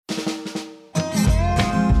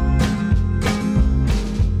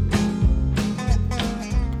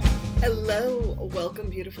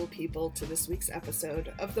beautiful people, to this week's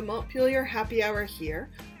episode of the Montpelier Happy Hour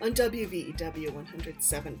here on WVEW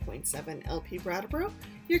 107.7 LP Brattleboro,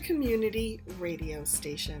 your community radio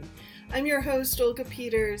station. I'm your host, Olga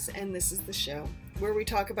Peters, and this is the show where we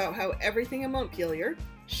talk about how everything in Montpelier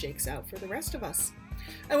shakes out for the rest of us.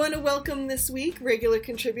 I want to welcome this week regular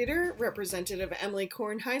contributor, Representative Emily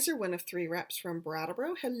Kornheiser, one of three reps from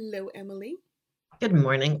Brattleboro. Hello, Emily. Good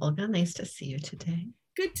morning, Olga. Nice to see you today.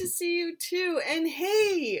 Good to see you too. And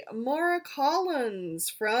hey, Maura Collins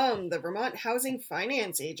from the Vermont Housing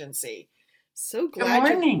Finance Agency. So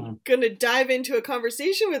glad you're going to dive into a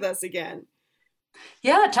conversation with us again.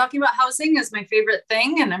 Yeah, talking about housing is my favorite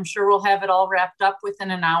thing, and I'm sure we'll have it all wrapped up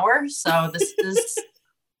within an hour. So this is,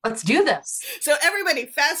 let's do this. So everybody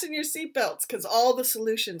fasten your seatbelts because all the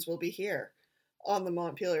solutions will be here on the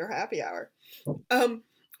Montpelier Happy Hour.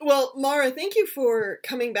 Well, Maura, thank you for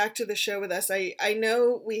coming back to the show with us. I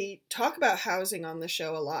know we talk about housing on the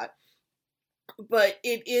show a lot, but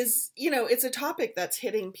it is, it's a topic that's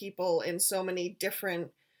hitting people in so many different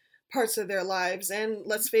parts of their lives. And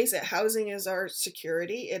let's face it, housing is our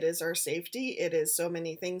security. It is our safety. It is so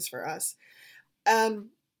many things for us. Emily,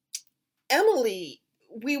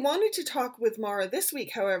 we wanted to talk with Maura this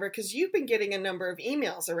week, however, because you've been getting a number of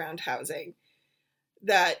emails around housing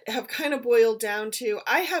that have kind of boiled down to,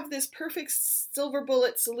 I have this perfect silver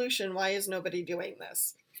bullet solution. Why is nobody doing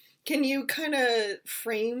this? Can you kind of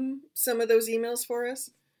frame some of those emails for us?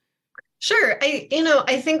 Sure.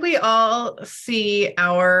 I think we all see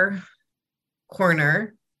our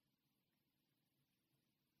corner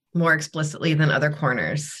more explicitly than other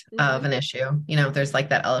corners of an issue. There's like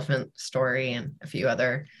that elephant story and a few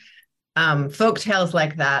other folk tales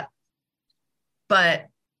like that. But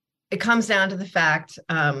it comes down to the fact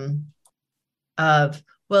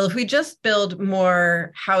if we just build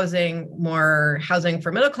more housing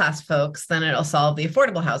for middle-class folks, then it'll solve the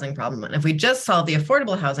affordable housing problem. And if we just solve the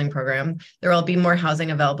affordable housing program, there will be more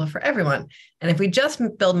housing available for everyone. And if we just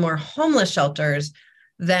build more homeless shelters,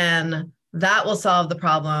 then that will solve the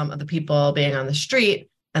problem of the people being on the street.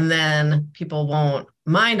 And then people won't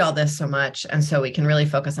mind all this so much. And so we can really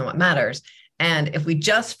focus on what matters. And if we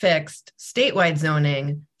just fixed statewide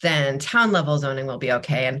zoning, then town level zoning will be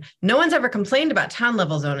okay. And no one's ever complained about town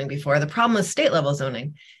level zoning before. The problem is state level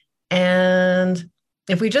zoning. And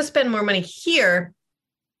if we just spend more money here,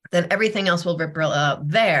 then everything else will ripple out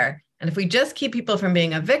there. And if we just keep people from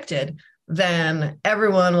being evicted, then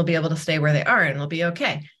everyone will be able to stay where they are and it'll be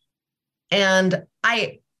okay. And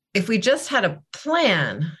if we just had a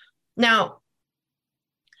plan, now,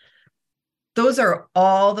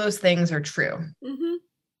 all those things are true.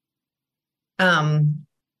 And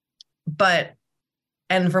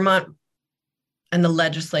Vermont and the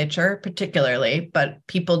legislature particularly, but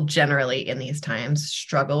people generally in these times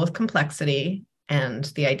struggle with complexity and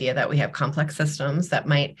the idea that we have complex systems that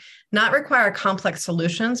might not require complex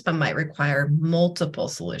solutions, but might require multiple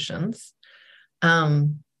solutions.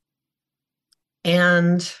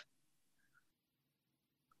 And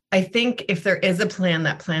I think if there is a plan,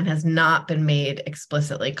 that plan has not been made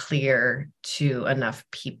explicitly clear to enough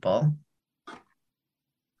people.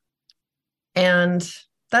 And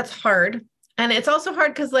that's hard. And it's also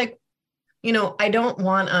hard because, I don't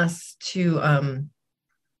want us to,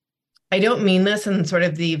 I don't mean this in sort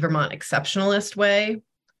of the Vermont exceptionalist way,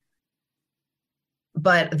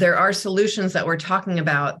 but there are solutions that we're talking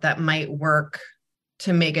about that might work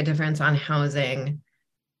to make a difference on housing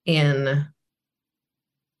in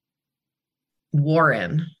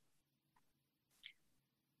Warren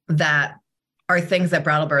that are things that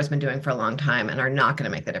Brattleboro has been doing for a long time and are not going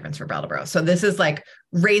to make the difference for Brattleboro. So this is like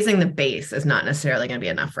raising the base is not necessarily going to be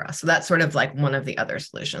enough for us. So that's sort of like one of the other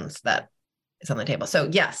solutions that is on the table. So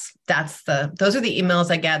yes, those are the emails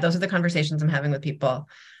I get. Those are the conversations I'm having with people.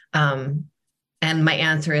 And my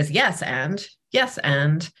answer is yes, and.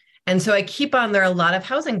 And so I keep on, there are a lot of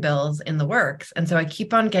housing bills in the works. And so I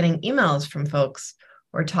keep on getting emails from folks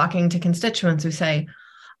or talking to constituents who say,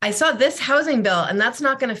 I saw this housing bill and that's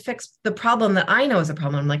not going to fix the problem that I know is a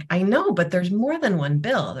problem. I'm like, I know, but there's more than one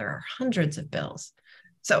bill. There are hundreds of bills.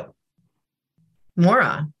 So,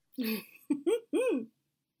 Maura, do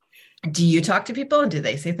you talk to people and do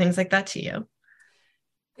they say things like that to you?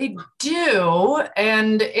 They do.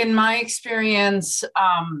 And in my experience,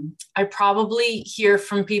 I probably hear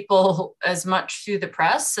from people as much through the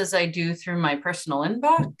press as I do through my personal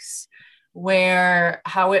inbox. Where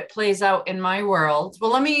how it plays out in my world.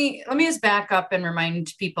 Well, let me just back up and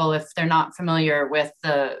remind people, if they're not familiar with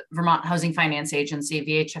the Vermont Housing Finance Agency,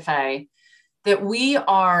 VHFA, that we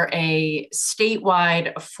are a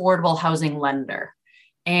statewide affordable housing lender.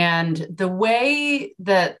 And the way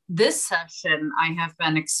that this session, I have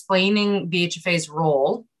been explaining VHFA's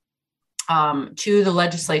role to the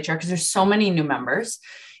legislature, because there's so many new members,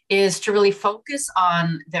 is to really focus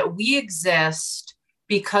on that we exist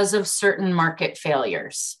because of certain market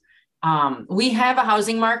failures. We have a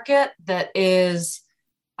housing market that is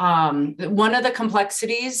one of the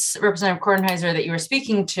complexities, Representative Kornheiser, that you were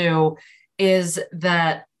speaking to, is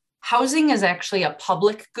that housing is actually a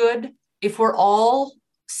public good. If we're all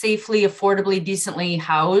safely, affordably, decently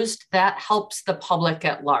housed, that helps the public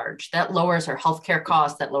at large. That lowers our healthcare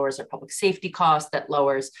costs, that lowers our public safety costs, that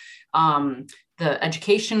lowers the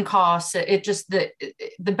education costs. It just, the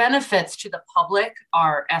benefits to the public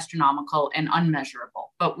are astronomical and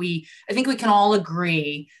unmeasurable. But I think we can all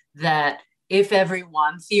agree that if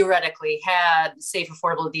everyone theoretically had safe,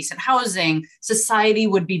 affordable, decent housing, society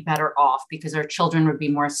would be better off because our children would be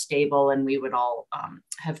more stable and we would all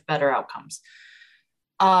have better outcomes.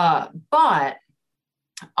 But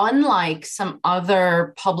unlike some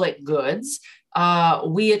other public goods,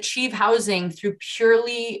 we achieve housing through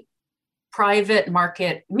purely private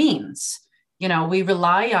market means. We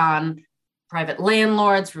rely on private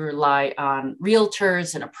landlords, we rely on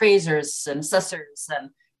realtors and appraisers and assessors and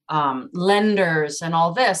lenders and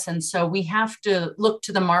all this. And so we have to look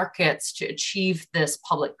to the markets to achieve this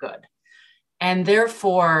public good. And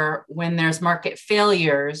therefore, when there's market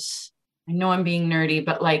failures, I know I'm being nerdy,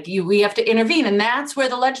 but we have to intervene. And that's where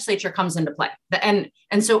the legislature comes into play. And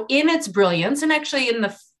so in its brilliance, and actually in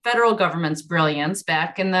the federal government's brilliance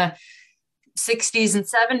back in the 60s and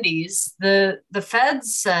 70s, the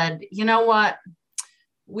feds said, you know what,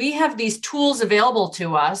 we have these tools available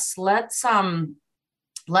to us. Let's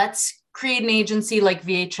create an agency like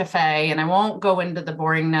VHFA. And I won't go into the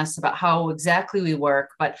boringness about how exactly we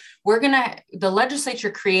work, but the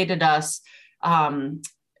legislature created us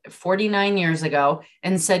 49 years ago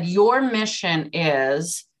and said, your mission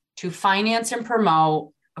is to finance and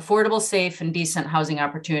promote affordable, safe, and decent housing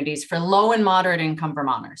opportunities for low and moderate income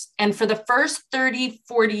Vermonters. And for the first 30,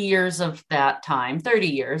 40 years of that time, 30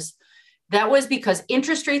 years, that was because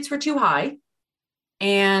interest rates were too high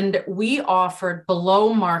and we offered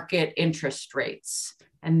below market interest rates.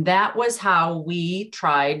 And that was how we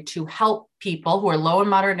tried to help people who are low and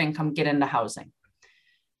moderate income get into housing.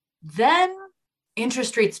 Then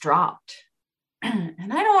interest rates dropped.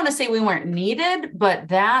 And I don't want to say we weren't needed, but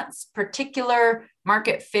that particular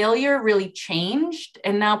market failure really changed.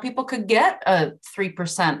 And now people could get a 3%,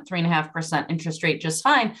 3.5% interest rate just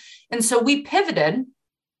fine. And so we pivoted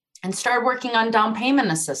and started working on down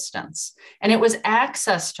payment assistance. And it was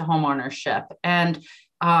access to homeownership and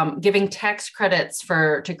giving tax credits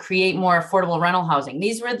to create more affordable rental housing.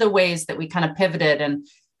 These were the ways that we kind of pivoted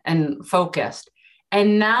and focused.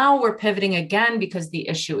 And now we're pivoting again because the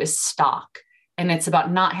issue is stock. And it's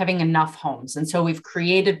about not having enough homes. And so we've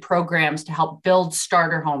created programs to help build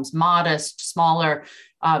starter homes, modest, smaller,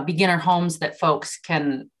 beginner homes that folks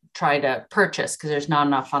can try to purchase because there's not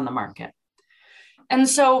enough on the market. And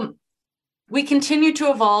so we continue to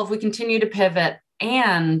evolve, we continue to pivot.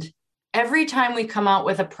 And every time we come out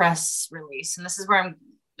with a press release, and this is where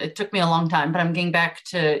it took me a long time, but I'm getting back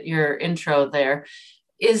to your intro there,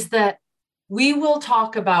 is that we will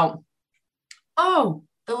talk about,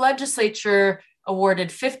 the legislature awarded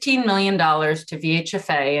 $15 million to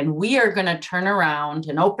VHFA, and we are going to turn around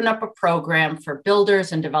and open up a program for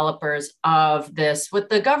builders and developers of this, what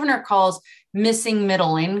the governor calls missing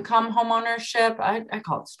middle income homeownership. I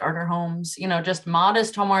call it starter homes, just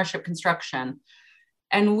modest homeownership construction.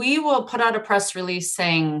 And we will put out a press release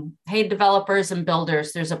saying, hey, developers and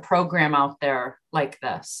builders, there's a program out there like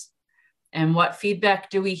this. And what feedback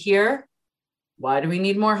do we hear? Why do we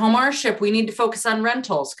need more homeownership? We need to focus on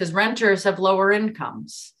rentals because renters have lower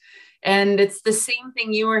incomes. And it's the same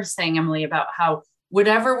thing you were saying, Emily, about how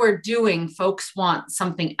whatever we're doing, folks want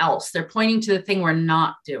something else. They're pointing to the thing we're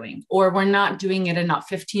not doing, or we're not doing it enough.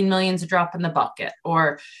 15 million is a drop in the bucket,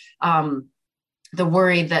 or the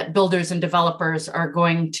worry that builders and developers are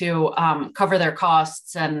going to cover their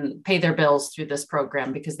costs and pay their bills through this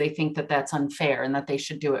program because they think that that's unfair and that they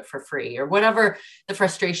should do it for free, or whatever the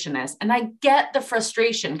frustration is. And I get the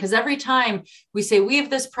frustration because every time we say we have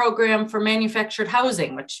this program for manufactured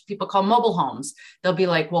housing, which people call mobile homes, they'll be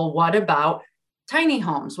like, well, what about tiny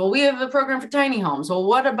homes? Well, we have a program for tiny homes. Well,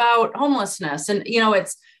 what about homelessness? And,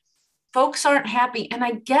 it's folks aren't happy. And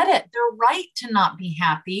I get it. They're right to not be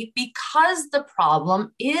happy because the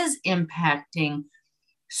problem is impacting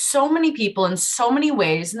so many people in so many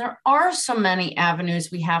ways. And there are so many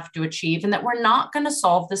avenues we have to achieve, and that we're not going to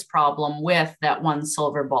solve this problem with that one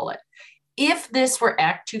silver bullet. If this were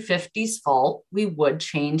Act 250's fault, we would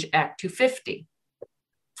change Act 250.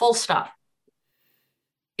 full stop.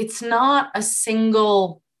 It's not a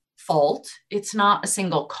single fault. It's not a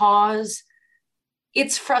single cause.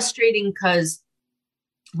 It's frustrating because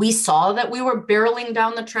we saw that we were barreling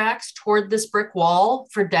down the tracks toward this brick wall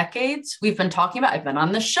for decades. We've been talking about, I've been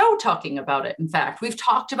on the show talking about it. In fact, we've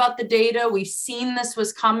talked about the data. We've seen this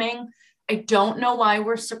was coming. I don't know why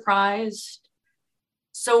we're surprised.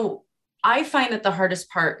 So I find that the hardest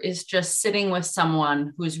part is just sitting with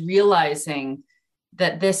someone who's realizing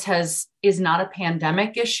that this is not a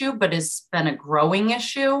pandemic issue, but has been a growing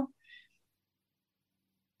issue,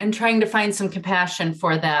 and trying to find some compassion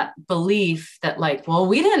for that belief that like, well,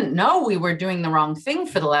 we didn't know we were doing the wrong thing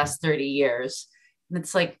for the last 30 years. And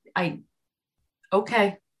it's like,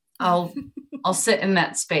 okay, I'll sit in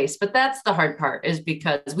that space. But that's the hard part, is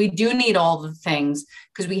because we do need all the things,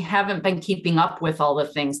 because we haven't been keeping up with all the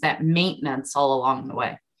things, that maintenance all along the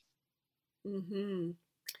way. Mm-hmm.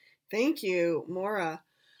 Thank you, Maura.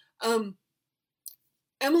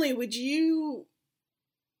 Emily,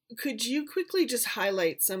 could you quickly just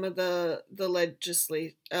highlight some of the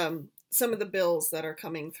some of the bills that are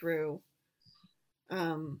coming through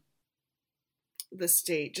the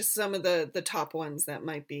state, just some of the top ones that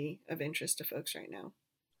might be of interest to folks right now?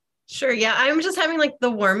 Sure. Yeah. I'm just having like the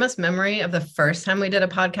warmest memory of the first time we did a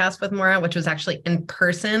podcast with Maura, which was actually in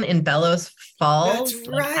person in Bellows Falls. That's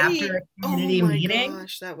right. After a community meeting.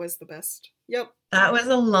 Gosh, that was the best. Yep. That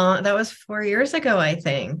was 4 years ago, I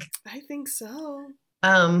think. I think so.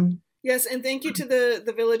 Um, Yes, and thank you to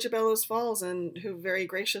the Village of Bellows Falls, and who very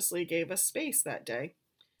graciously gave us space that day.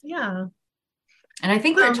 Yeah. And I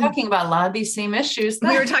think we were talking about a lot of these same issues.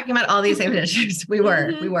 We were talking about all these same issues. We were,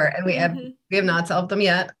 and we have not solved them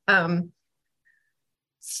yet.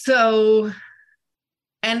 So,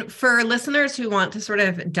 and for listeners who want to sort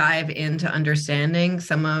of dive into understanding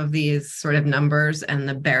some of these sort of numbers and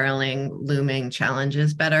the barreling, looming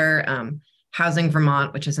challenges better, Housing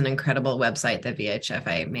Vermont, which is an incredible website that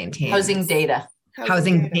VHFA maintains. Housing Data.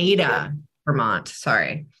 Housing Data Vermont,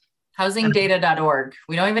 sorry. Housingdata.org.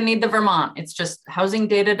 We don't even need the Vermont. It's just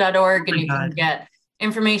housingdata.org, and you can get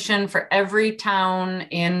information for every town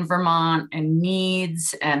in Vermont, and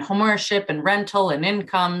needs and homeownership and rental and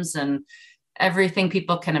incomes and everything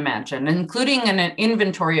people can imagine, including an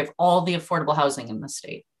inventory of all the affordable housing in the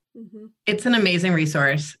state. Mm-hmm. It's an amazing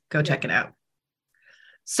resource. Go check it out.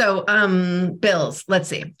 So bills, let's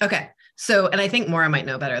see. Okay. So, and I think Maura might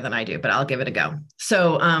know better than I do, but I'll give it a go.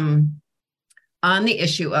 So on the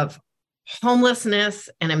issue of homelessness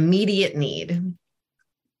and immediate need,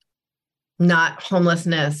 not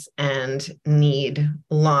homelessness and need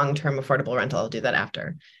long-term affordable rental, I'll do that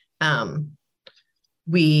after.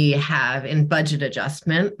 We have in budget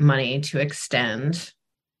adjustment money to extend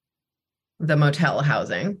the motel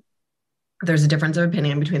housing. There's a difference of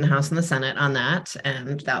opinion between the House and the Senate on that,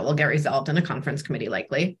 and that will get resolved in a conference committee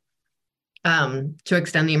likely, to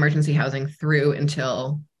extend the emergency housing through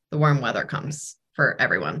until the warm weather comes for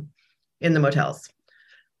everyone in the motels.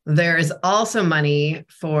 There is also money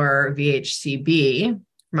for VHCB,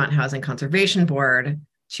 Vermont Housing Conservation Board,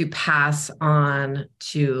 to pass on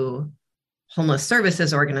to homeless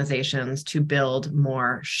services organizations to build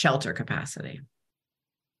more shelter capacity.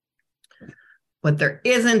 What there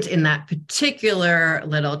isn't in that particular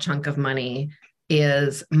little chunk of money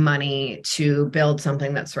is money to build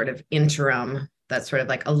something that's sort of interim, that's sort of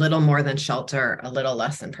like a little more than shelter, a little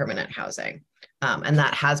less than permanent housing. And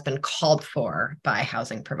that has been called for by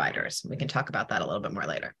housing providers. We can talk about that a little bit more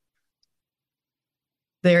later.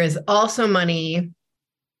 There is also money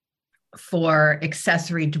for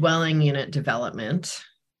accessory dwelling unit development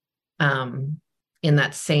in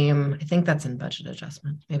that same, I think that's in budget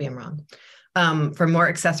adjustment. Maybe I'm wrong. For more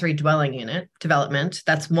accessory dwelling unit development.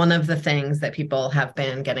 That's one of the things that people have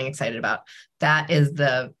been getting excited about. That is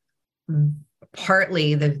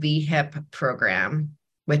partly the VHIP program,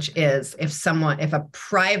 which is if a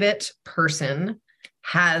private person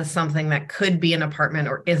has something that could be an apartment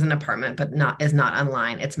or is an apartment, but is not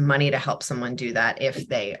online, it's money to help someone do that if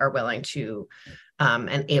they are willing to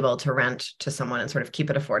and able to rent to someone and sort of keep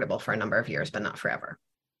it affordable for a number of years, but not forever.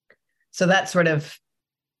 So that's sort of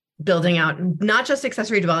building out not just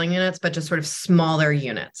accessory dwelling units, but just sort of smaller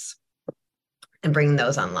units and bringing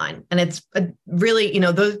those online. And it's really,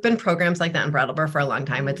 there's been programs like that in Brattleboro for a long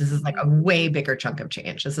time, but this is like a way bigger chunk of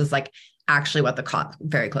change. This is like actually what the cost,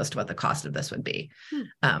 very close to what the cost of this would be,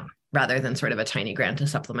 rather than sort of a tiny grant to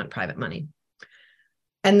supplement private money.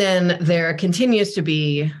 And then there continues to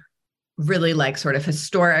be really like sort of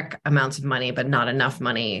historic amounts of money, but not enough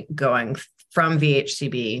money going from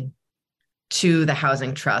VHCB to the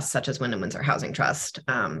housing trust, such as Wyndham Windsor Housing Trust,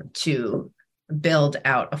 to build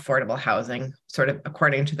out affordable housing sort of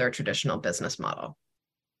according to their traditional business model.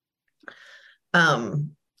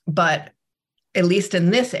 But at least in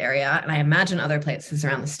this area, and I imagine other places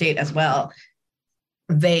around the state as well,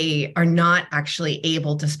 they are not actually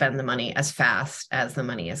able to spend the money as fast as the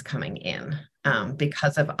money is coming in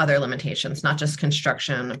because of other limitations, not just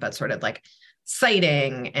construction, but sort of like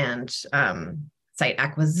siting and site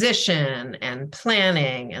acquisition and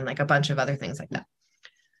planning and like a bunch of other things like that.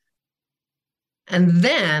 And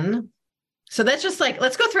then, so that's just like,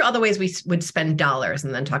 let's go through all the ways we would spend dollars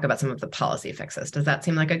and then talk about some of the policy fixes. Does that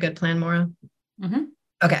seem like a good plan, Maura? Mm-hmm.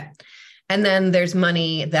 Okay. And then there's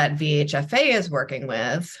money that VHFA is working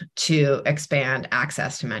with to expand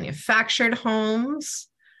access to manufactured homes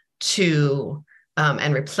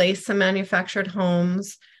and replace some manufactured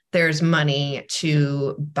homes. There's money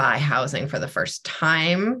to buy housing for the first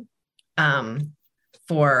time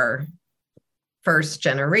for first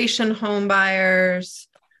generation home buyers,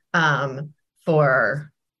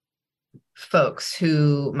 for folks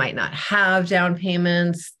who might not have down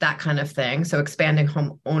payments, that kind of thing. So expanding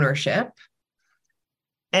home ownership.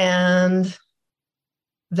 And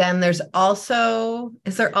then is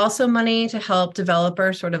there also money to help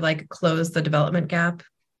developers sort of like close the development gap?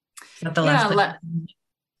 Is that the last thing?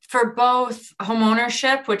 For both home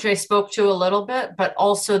ownership, which I spoke to a little bit, but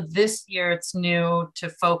also this year it's new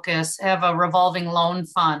to have a revolving loan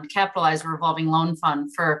fund, capitalized revolving loan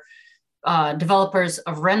fund for developers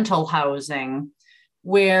of rental housing,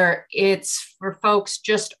 where it's for folks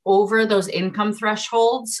just over those income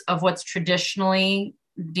thresholds of what's traditionally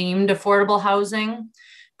deemed affordable housing.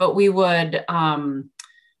 But we would,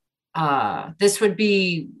 this would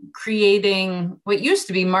be creating what used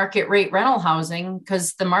to be market rate rental housing,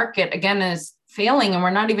 because the market again is failing and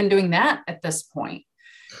we're not even doing that at this point.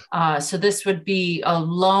 So this would be a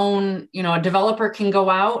loan, a developer can go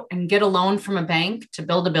out and get a loan from a bank to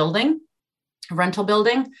build a rental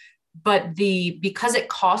building, but because it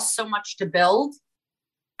costs so much to build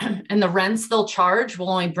and the rents they'll charge will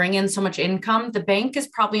only bring in so much income, the bank is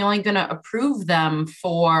probably only going to approve them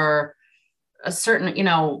for a certain,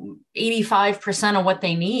 85% of what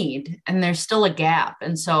they need. And there's still a gap.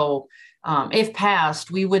 And so if passed,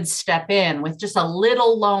 we would step in with just a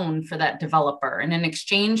little loan for that developer. And in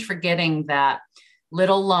exchange for getting that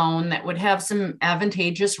little loan that would have some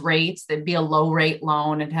advantageous rates, that'd be a low rate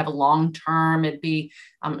loan, it'd have a long term, it'd be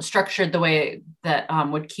structured the way that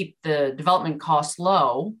would keep the development costs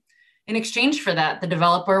low. In exchange for that, the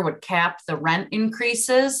developer would cap the rent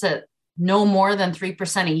increases at no more than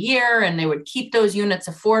 3% a year, and they would keep those units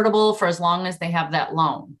affordable for as long as they have that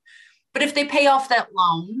loan. But if they pay off that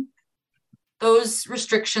loan, those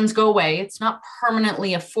restrictions go away. It's not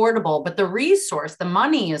permanently affordable, but the resource, the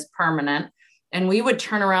money is permanent, and we would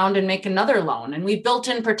turn around and make another loan. And we built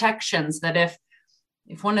in protections that if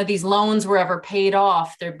one of these loans were ever paid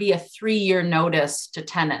off, there'd be a 3-year notice to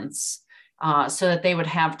tenants so that they would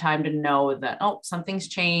have time to know that, something's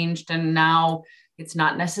changed. And now it's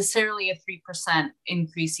not necessarily a 3%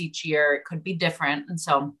 increase each year. It could be different. And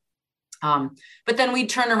so, but then we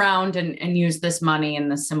turn around and use this money in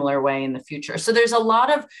a similar way in the future. So there's a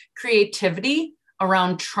lot of creativity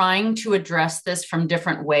around trying to address this from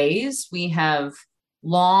different ways. We have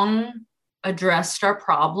long addressed our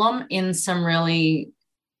problem in some really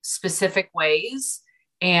specific ways.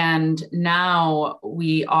 And now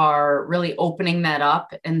we are really opening that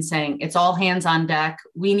up and saying, it's all hands on deck.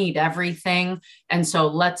 We need everything. And so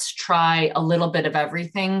let's try a little bit of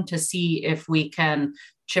everything to see if we can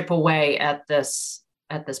chip away at this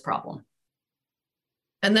problem.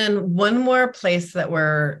 And then one more place that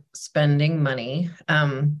we're spending money,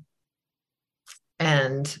 and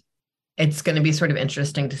it's going to be sort of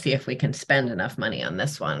interesting to see if we can spend enough money on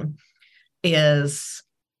this one, is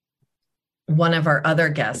one of our other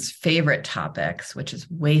guests' favorite topics, which is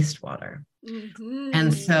wastewater. Mm-hmm.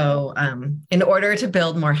 And so in order to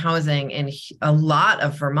build more housing in a lot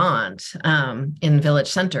of Vermont, in village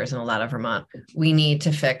centers in a lot of Vermont, we need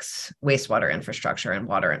to fix wastewater infrastructure and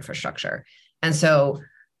water infrastructure. And so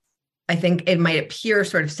I think it might appear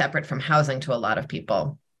sort of separate from housing to a lot of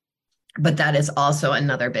people, but that is also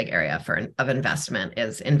another big area of investment,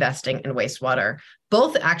 is investing in wastewater,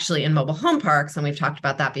 both actually in mobile home parks, and we've talked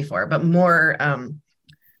about that before, but more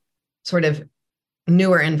sort of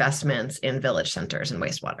newer investments in village centers and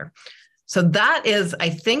wastewater. So that is, I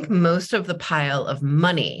think, most of the pile of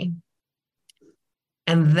money.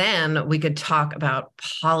 And then we could talk about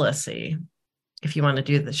policy if you want to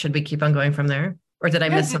do this. Should we keep on going from there? Or did I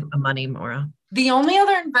miss some money, Maura? The only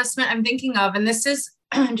other investment I'm thinking of, and this is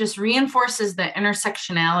just reinforces the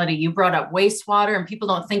intersectionality. You brought up wastewater, and people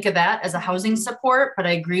don't think of that as a housing support, but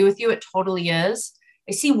I agree with you, it totally is.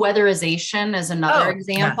 I see weatherization as another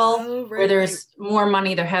example where there's more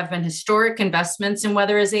money. There have been historic investments in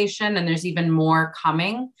weatherization, and there's even more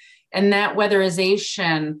coming. And that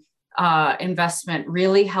weatherization investment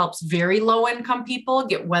really helps very low income people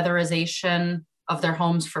get weatherization of their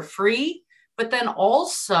homes for free. But then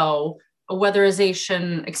also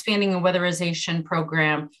expanding a weatherization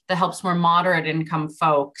program that helps more moderate income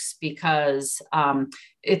folks, because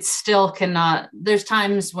it still cannot, there's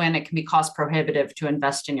times when it can be cost prohibitive to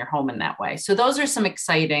invest in your home in that way. So those are some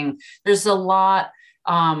exciting, there's a lot,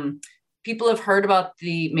 people have heard about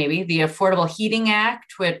the Affordable Heating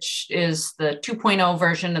Act, which is the 2.0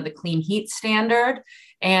 version of the Clean Heat Standard.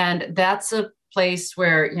 And that's a place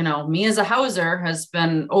where, me as a houser has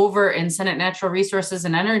been over in Senate Natural Resources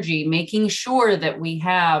and Energy, making sure that we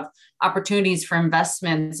have opportunities for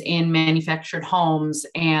investments in manufactured homes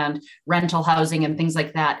and rental housing and things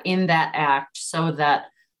like that in that act, so that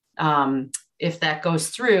if that goes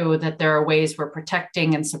through, that there are ways we're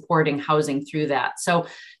protecting and supporting housing through that. So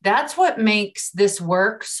that's what makes this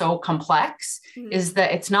work so complex, is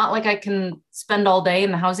that it's not like I can spend all day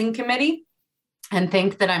in the housing committee and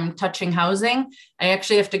think that I'm touching housing. I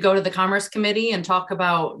actually have to go to the Commerce Committee and talk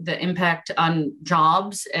about the impact on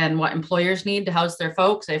jobs and what employers need to house their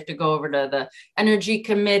folks. I have to go over to the energy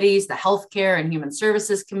committees, the healthcare and human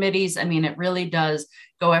services committees. I mean, it really does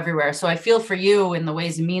go everywhere. So I feel for you in the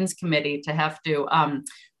Ways and Means Committee to have to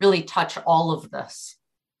really touch all of this.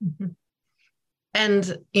 Mm-hmm.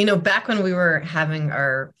 And, back when we were having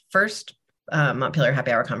our first Montpelier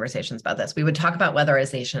Happy Hour conversations about this, we would talk about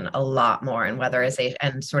weatherization a lot more, and weatherization,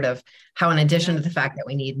 and sort of how, in addition to the fact that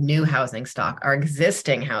we need new housing stock, our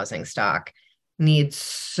existing housing stock needs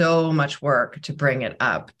so much work to bring it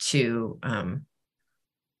up to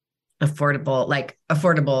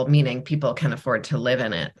affordable, meaning people can afford to live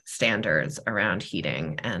in it, standards around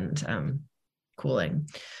heating and cooling.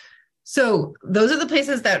 So those are the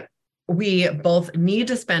places that we both need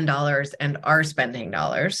to spend dollars and are spending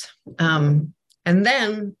dollars. And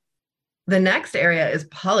then the next area is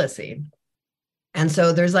policy. And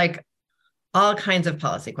so there's all kinds of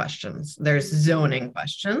policy questions. There's zoning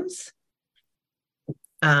questions.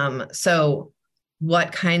 So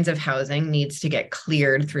what kinds of housing needs to get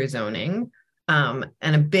cleared through zoning? And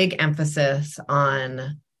a big emphasis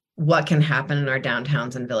on what can happen in our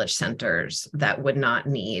downtowns and village centers that would not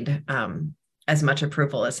need as much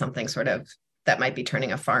approval as something sort of that might be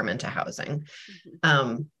turning a farm into housing.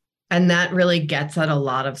 Mm-hmm. And that really gets at a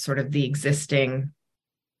lot of sort of the existing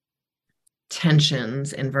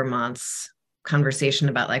tensions in Vermont's conversation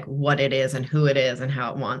about what it is and who it is and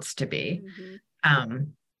how it wants to be. Mm-hmm.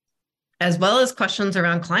 As well as questions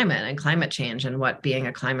around climate and climate change and what being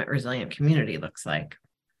a climate resilient community looks like.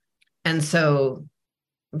 And so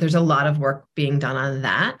there's a lot of work being done on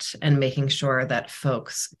that and making sure that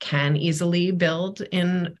folks can easily build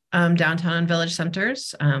in downtown and village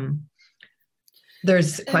centers.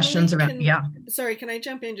 There's questions around, Sorry, can I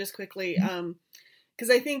jump in just quickly? Because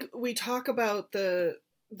I think we talk about the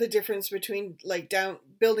difference between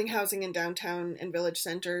building housing in downtown and village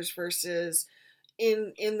centers versus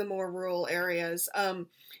in the more rural areas.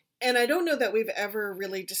 And I don't know that we've ever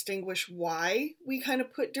really distinguished why we kind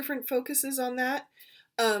of put different focuses on that.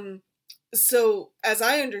 So as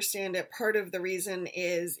I understand it, part of the reason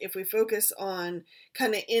is if we focus on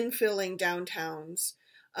kind of infilling downtowns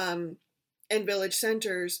and village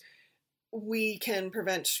centers, we can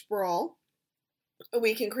prevent sprawl.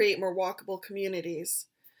 We can create more walkable communities.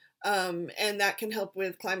 And that can help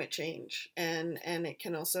with climate change. And it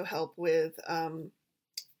can also help with,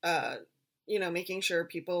 making sure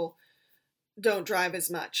people don't drive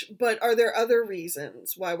as much. But are there other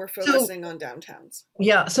reasons why we're focusing on downtowns?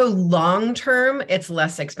 Yeah. So long term, it's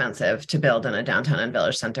less expensive to build in a downtown and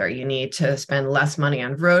village center. You need to spend less money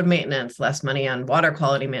on road maintenance, less money on water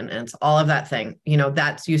quality maintenance, all of that thing.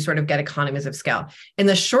 You sort of get economies of scale. In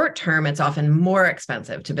the short term, it's often more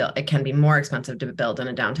expensive to build. It can be more expensive to build in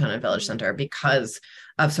a downtown and village center because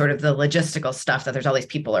of sort of the logistical stuff that there's all these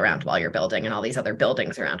people around while you're building and all these other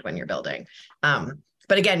buildings around when you're building.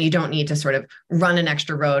 But again, you don't need to sort of run an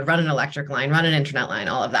extra road, run an electric line, run an internet line,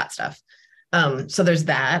 all of that stuff. So there's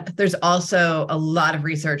that. There's also a lot of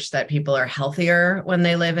research that people are healthier when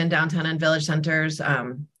they live in downtown and village centers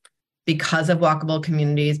because of walkable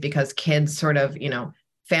communities, because kids sort of,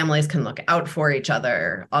 families can look out for each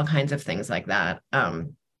other, all kinds of things like that.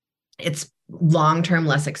 It's long-term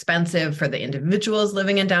less expensive for the individuals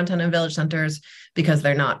living in downtown and village centers because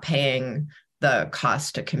they're not paying the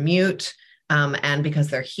cost to commute. And because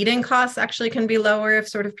their heating costs actually can be lower if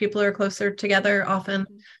sort of people are closer together often.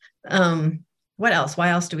 What else? Why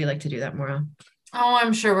else do we like to do that, Maura? Oh,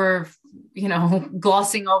 I'm sure we're,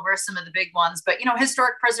 glossing over some of the big ones, but,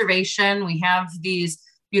 historic preservation, we have these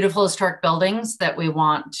beautiful historic buildings that we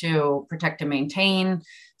want to protect and maintain.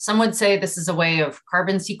 Some would say this is a way of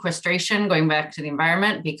carbon sequestration, going back to the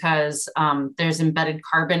environment, because there's embedded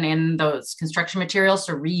carbon in those construction materials.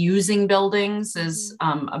 So reusing buildings is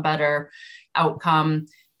a better outcome.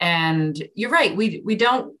 And you're right, we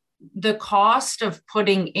don't, the cost of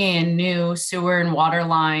putting in new sewer and water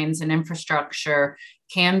lines and infrastructure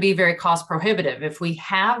can be very cost prohibitive. If we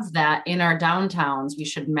have that in our downtowns, we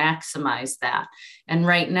should maximize that. And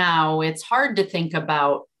right now, it's hard to think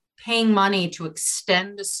about paying money to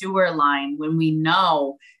extend a sewer line when we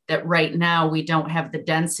know that right now we don't have the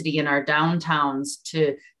density in our downtowns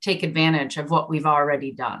to take advantage of what we've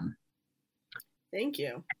already done. Thank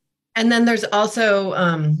you. And then there's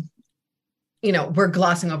also, we're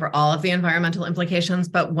glossing over all of the environmental implications,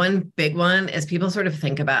 but one big one is people sort of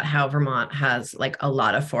think about how Vermont has like a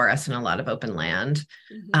lot of forests and a lot of open land.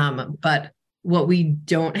 But what we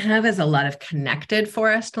don't have is a lot of connected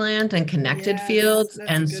forest land and connected fields.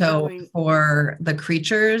 And so for the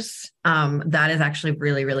creatures, that is actually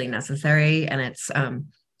really, really necessary. And it's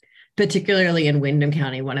particularly in Windham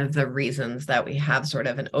County, one of the reasons that we have sort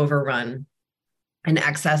of an overrun, an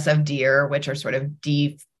excess of deer, which are sort of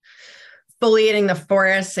defoliating the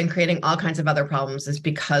forests and creating all kinds of other problems, is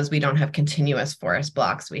because we don't have continuous forest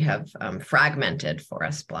blocks. We have fragmented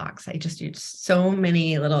forest blocks. I just used so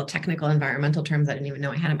many little technical environmental terms I didn't even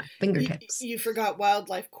know I had at my fingertips. You forgot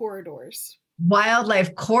wildlife corridors.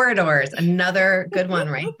 Wildlife corridors, another good one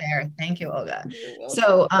right there. Thank you, Olga.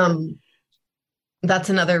 So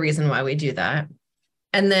that's another reason why we do that.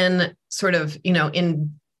 And then sort of,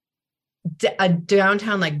 in a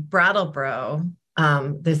downtown like Brattleboro,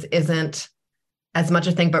 this isn't as much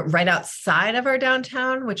a thing, but right outside of our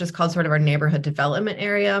downtown, which is called sort of our neighborhood development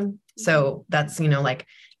area. So that's, like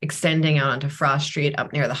extending out onto Frost Street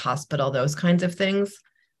up near the hospital, those kinds of things.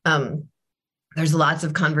 There's lots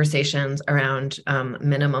of conversations around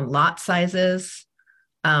minimum lot sizes,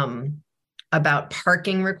 about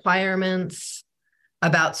parking requirements,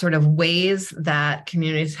 about sort of ways that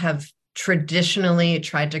communities have traditionally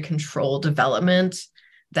tried to control development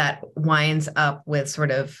that winds up with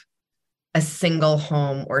sort of a single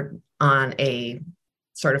home or on a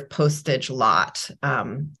sort of postage lot,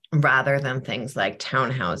 rather than things like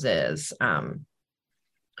townhouses,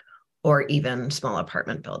 or even small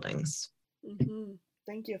apartment buildings.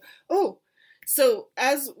 Thank you. Oh, so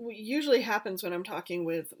as usually happens when I'm talking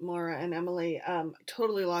with Maura and Emily,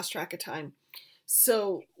 totally lost track of time.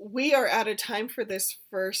 So we are out of time for this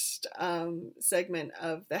first segment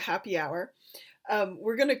of the happy hour.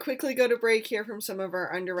 We're going to quickly go to break, hear from some of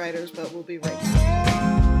our underwriters, but we'll be right back.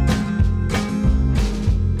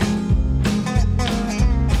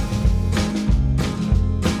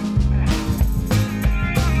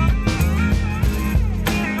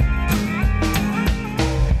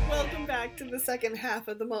 To the second half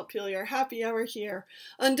of the Montpelier Happy Hour here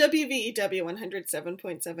on WVEW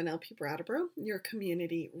 107.7 LP Brattleboro, your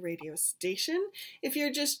community radio station. If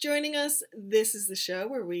you're just joining us, this is the show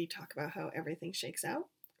where we talk about how everything shakes out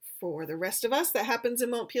for the rest of us that happens in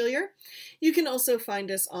Montpelier. You can also find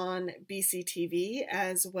us on BCTV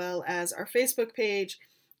as well as our Facebook page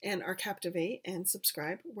and our Captivate, and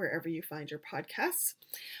subscribe wherever you find your podcasts.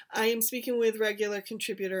 I am speaking with regular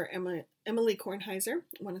contributor Emily Kornheiser,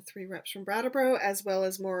 one of 3 reps from Brattleboro, as well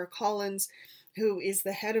as Maura Collins, who is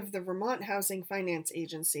the head of the Vermont Housing Finance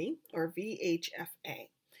Agency, or VHFA.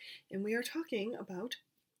 And we are talking about,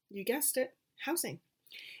 you guessed it, housing.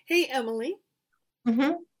 Hey, Emily,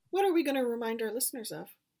 what are we going to remind our listeners of?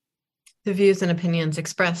 The views and opinions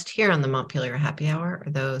expressed here on the Montpelier Happy Hour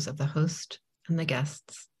are those of the host and the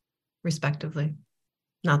guests, respectively.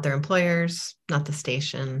 Not their employers, not the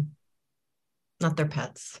station, not their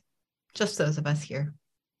pets, just those of us here.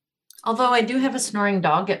 Although I do have a snoring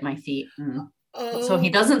dog at my feet. So he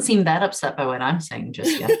doesn't seem that upset by what I'm saying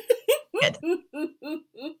just yet.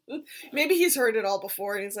 Maybe he's heard it all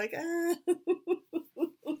before and he's like,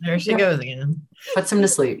 There she goes again. Puts him to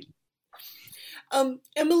sleep.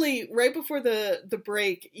 Emily, right before the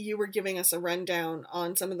break, you were giving us a rundown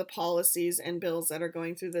on some of the policies and bills that are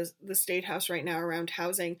going through the State House right now around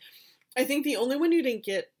housing. I think the only one you didn't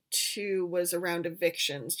get to was around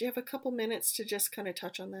evictions. Do you have a couple minutes to just kind of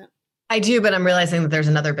touch on that? I do, but I'm realizing that there's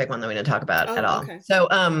another big one that we didn't talk about at all. Okay. So,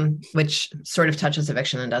 which sort of touches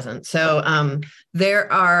eviction and doesn't. So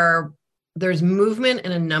there are there's movement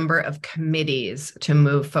in a number of committees to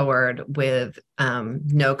move forward with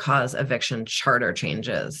no-cause eviction charter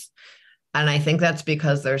changes. And I think that's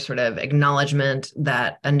because there's sort of acknowledgement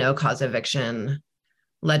that a no-cause eviction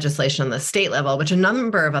legislation on the state level, which a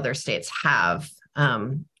number of other states have,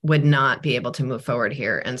 would not be able to move forward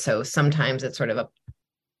here. And so sometimes it's sort of a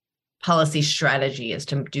policy strategy is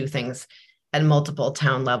to do things at multiple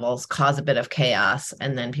town levels, cause a bit of chaos,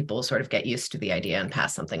 and then people sort of get used to the idea and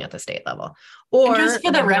pass something at the state level. Or and just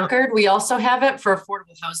for the record, we also have it for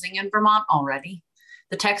affordable housing in Vermont already.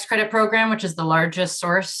 The tax credit program, which is the largest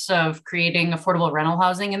source of creating affordable rental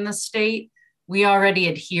housing in the state, we already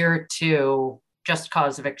adhere to just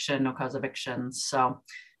cause eviction, no cause evictions. So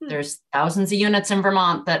there's thousands of units in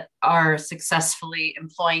Vermont that are successfully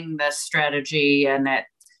employing this strategy, and it's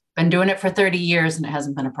been doing it for 30 years and it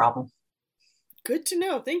hasn't been a problem. Good to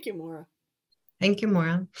know. Thank you, Maura. Thank you,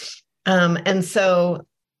 Maura. And so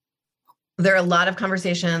there are a lot of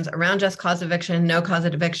conversations around just cause eviction, no cause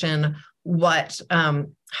eviction,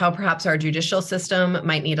 how perhaps our judicial system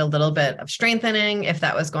might need a little bit of strengthening if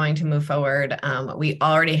that was going to move forward. We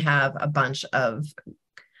already have a bunch of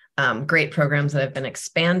great programs that have been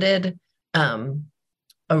expanded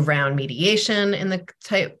around mediation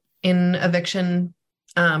in eviction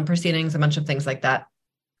proceedings, a bunch of things like that.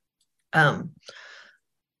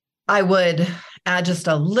 I would add just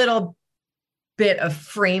a little bit of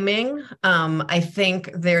framing. I think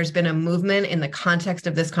there's been a movement in the context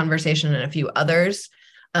of this conversation and a few others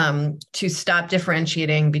to stop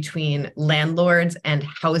differentiating between landlords and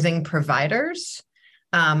housing providers,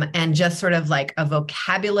 and just sort of like a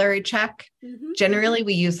vocabulary check. Mm-hmm. Generally,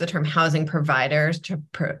 we use the term housing providers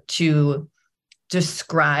to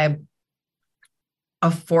describe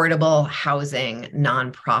affordable housing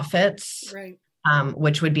nonprofits, right.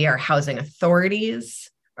 Which would be our housing authorities,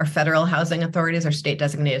 our federal housing authorities, our state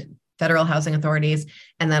designated federal housing authorities,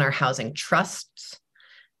 and then our housing trusts.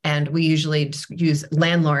 And we usually use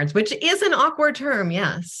landlords, which is an awkward term,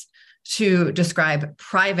 yes, to describe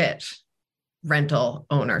private rental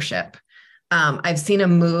ownership. I've seen a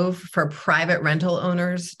move for private rental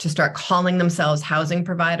owners to start calling themselves housing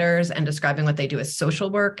providers and describing what they do as social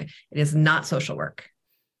work. It is not social work.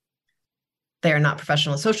 They are not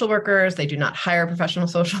professional social workers. They do not hire professional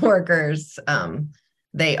social workers.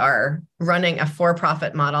 They are running a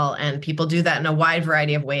for-profit model, and people do that in a wide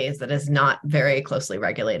variety of ways that is not very closely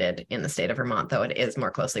regulated in the state of Vermont, though it is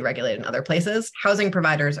more closely regulated in other places. Housing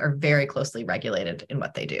providers are very closely regulated in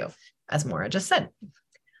what they do, as Maura just said.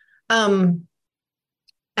 And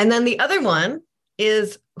then the other one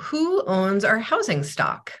is who owns our housing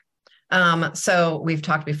stock? So we've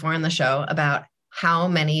talked before on the show about how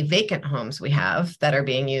many vacant homes we have that are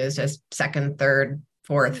being used as second, third,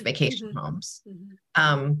 fourth vacation homes.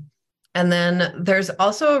 And then there's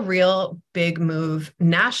also a real big move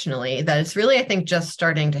nationally that is really, I think, just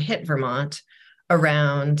starting to hit Vermont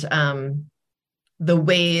around the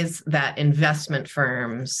ways that investment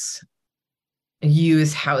firms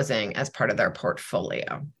use housing as part of their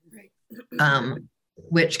portfolio,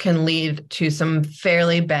 which can lead to some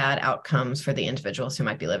fairly bad outcomes for the individuals who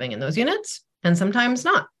might be living in those units, and sometimes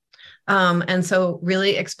not. And so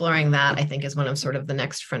really exploring that, I think, is one of sort of the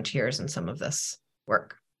next frontiers in some of this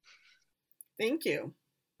work. Thank you.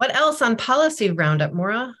 What else on policy roundup,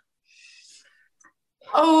 Maura?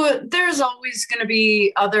 Oh, there's always going to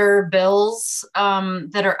be other bills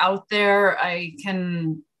that are out there. I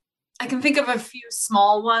can think of a few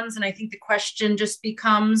small ones, and I think the question just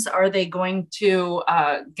becomes, are they going to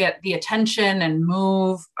get the attention and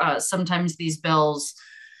move? Sometimes these bills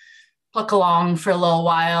pluck along for a little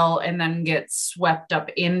while and then get swept up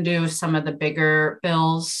into some of the bigger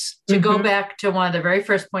bills. To go back to one of the very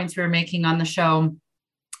first points we were making on the show,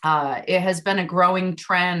 it has been a growing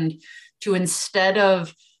trend to, instead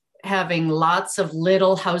of having lots of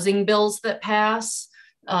little housing bills that pass,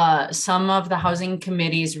 some of the housing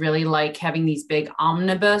committees really like having these big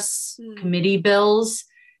omnibus committee bills.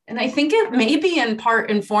 And I think it may be in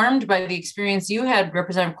part informed by the experience you had,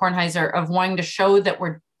 Representative Kornheiser, of wanting to show that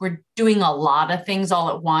we're doing a lot of things all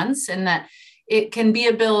at once, and that it can be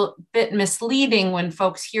a bit misleading when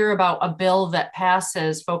folks hear about a bill that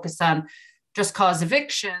passes focused on just cause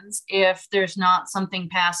evictions if there's not something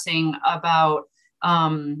passing about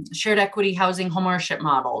shared equity housing homeownership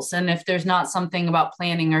models, and if there's not something about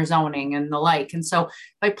planning or zoning and the like. And so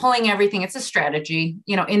by pulling everything, it's a strategy,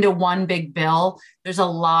 into one big bill, there's a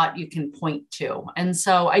lot you can point to. And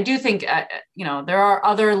so I do think, there are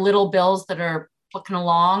other little bills that are plucking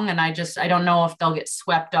along, and I don't know if they'll get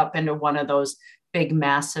swept up into one of those big,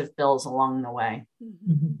 massive bills along the way.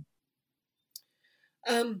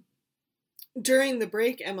 During the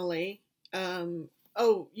break, Emily,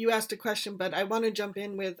 Oh, you asked a question, but I want to jump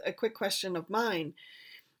in with a quick question of mine.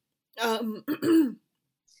 Um,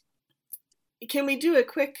 can we do a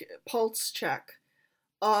quick pulse check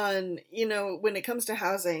on, when it comes to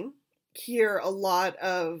housing, hear a lot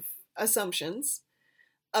of assumptions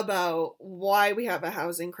about why we have a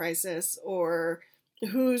housing crisis or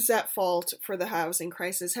who's at fault for the housing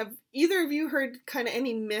crisis. Have either of you heard kind of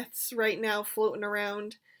any myths right now floating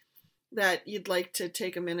around that you'd like to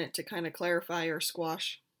take a minute to kind of clarify or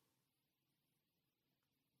squash?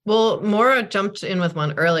 Well, Maura jumped in with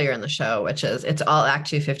one earlier in the show, which is it's all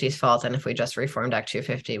Act 250's fault. And if we just reformed Act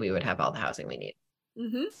 250, we would have all the housing we need.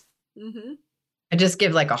 Mm-hmm. Mm-hmm. I just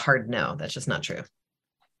give like a hard no. That's just not true.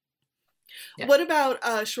 Yeah. What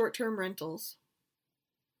about short-term rentals?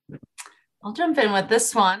 I'll jump in with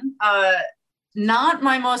this one. Not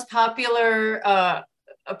my most popular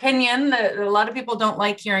opinion. A lot of people don't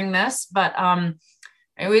like hearing this, but I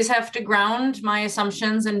always have to ground my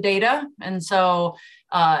assumptions in data. And so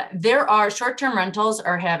there are short-term rentals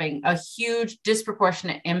are having a huge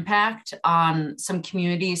disproportionate impact on some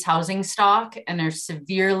communities' housing stock, and they're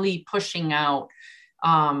severely pushing out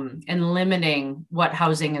and limiting what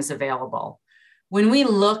housing is available. When we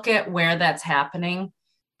look at where that's happening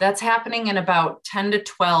in about 10 to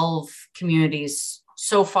 12 communities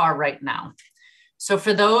so far right now. So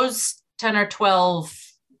for those 10 or 12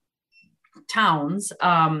 towns,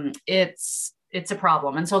 it's a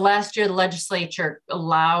problem. And so last year, the legislature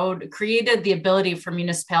created the ability for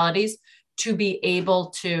municipalities to be able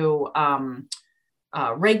to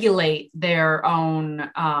regulate their own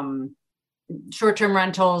short-term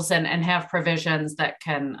rentals and have provisions that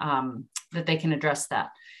they can address that.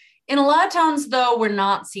 In a lot of towns, though, we're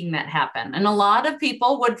not seeing that happen. And a lot of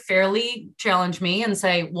people would fairly challenge me and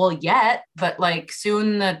say, well, but like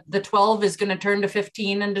soon the 12 is going to turn to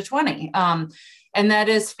 15 and to 20. And that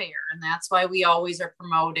is fair. And that's why we always are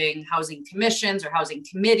promoting housing commissions or housing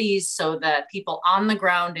committees so that people on the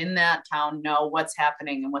ground in that town know what's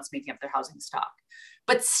happening and what's making up their housing stock.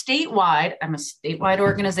 But statewide, I'm a statewide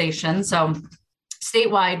organization. So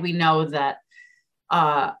statewide, we know that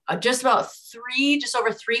just over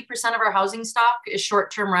 3% of our housing stock is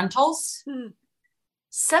short-term rentals.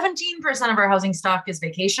 17% of our housing stock is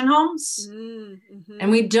vacation homes. Mm-hmm.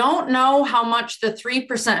 And we don't know how much the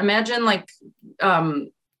 3%, imagine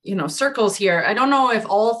circles here. I don't know if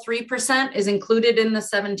all 3% is included in the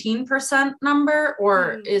 17% number,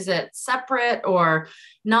 or is it separate or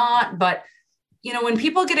not? But, when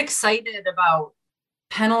people get excited about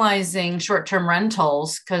penalizing short-term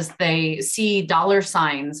rentals because they see dollar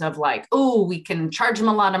signs of like, oh, we can charge them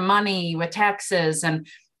a lot of money with taxes and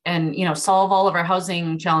solve all of our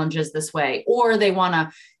housing challenges this way, or they want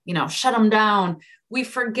to, shut them down. We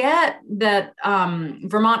forget that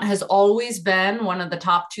Vermont has always been one of the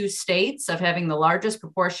top 2 states of having the largest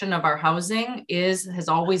proportion of our housing has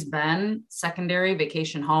always been secondary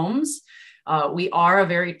vacation homes. We are a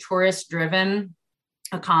very tourist-driven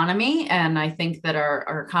economy, and I think that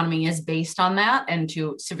our economy is based on that, and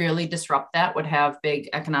to severely disrupt that would have big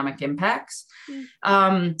economic impacts.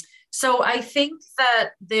 So I think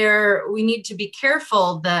that we need to be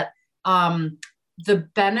careful that the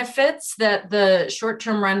benefits that the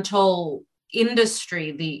short-term rental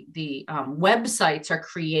industry, the websites are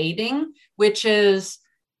creating, which is,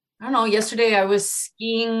 I don't know, yesterday I was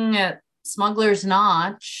skiing at Smuggler's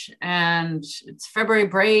Notch and it's February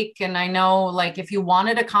break. And I know, like, if you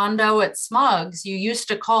wanted a condo at Smugs, you used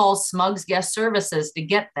to call Smugs Guest Services to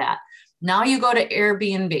get that. Now you go to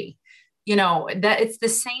Airbnb, that it's the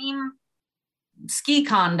same ski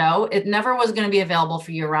condo. It never was going to be available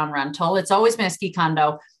for year-round rental. It's always been a ski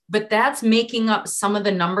condo, but that's making up some of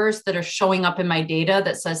the numbers that are showing up in my data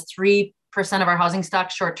that says 3% of our housing stock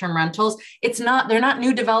short-term rentals. They're not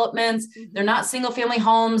new developments. They're not single family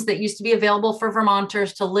homes that used to be available for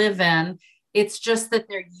Vermonters to live in. It's just that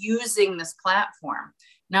they're using this platform.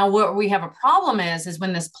 Now, what we have a problem is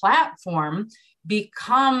when this platform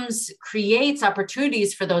creates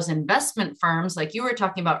opportunities for those investment firms, like you were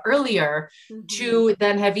talking about earlier, to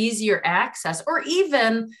then have easier access, or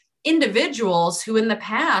even individuals who in the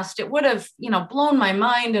past, it would have, blown my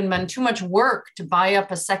mind and been too much work to buy up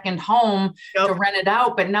a second home to rent it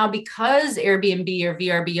out. But now, because Airbnb or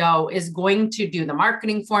VRBO is going to do the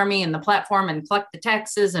marketing for me and the platform and collect the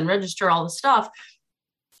taxes and register all the stuff,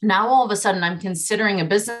 now all of a sudden I'm considering a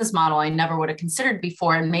business model I never would have considered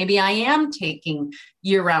before. And maybe I am taking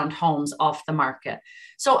year-round homes off the market.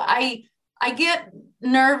 So I get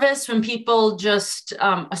nervous when people just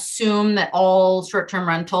assume that all short-term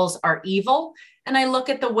rentals are evil. And I look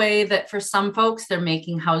at the way that for some folks, they're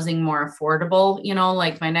making housing more affordable,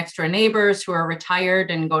 like my next door neighbors who are retired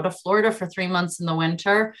and go to Florida for 3 months in the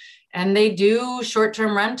winter, and they do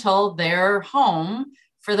short-term rental their home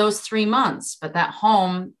for those 3 months, but that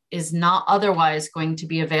home is not otherwise going to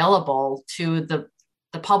be available to the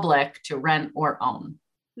public to rent or own.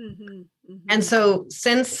 Mm-hmm, mm-hmm. And so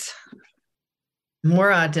since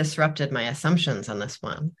Maura disrupted my assumptions on this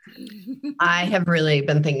one, I have really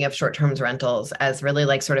been thinking of short-term rentals as really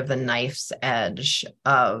like sort of the knife's edge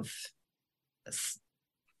of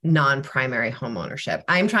non-primary home ownership.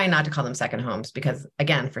 I'm trying not to call them second homes because,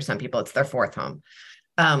 again, for some people, it's their fourth home.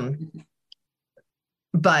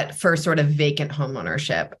 But for sort of vacant home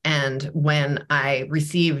ownership. And when I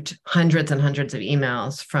received hundreds and hundreds of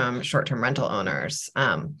emails from short-term rental owners,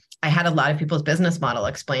 I had a lot of people's business model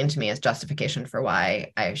explained to me as justification for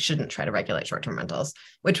why I shouldn't try to regulate short-term rentals,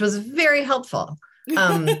 which was very helpful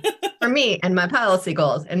for me and my policy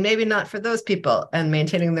goals, and maybe not for those people and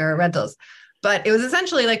maintaining their rentals. But it was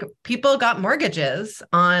essentially like people got mortgages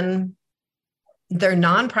on their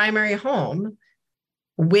non-primary home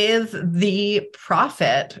with the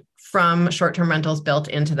profit from short-term rentals built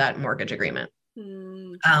into that mortgage agreement.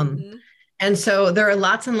 Mm-hmm. And so there are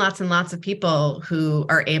lots and lots and lots of people who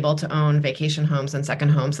are able to own vacation homes and second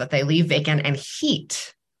homes that they leave vacant and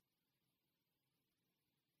heat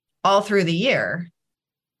all through the year,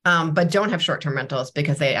 but don't have short-term rentals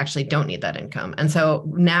because they actually don't need that income. And so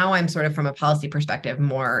now I'm sort of, from a policy perspective,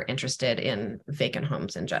 more interested in vacant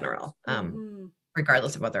homes in general,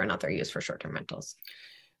 regardless of whether or not they're used for short-term rentals.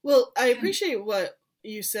 Well, I appreciate what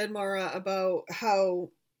you said, Maura, about how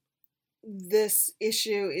this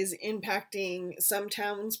issue is impacting some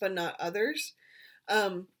towns but not others,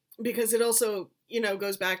 because it also,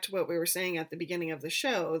 goes back to what we were saying at the beginning of the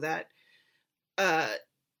show, that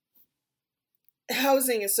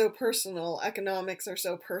housing is so personal, economics are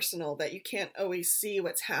so personal, that you can't always see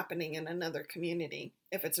what's happening in another community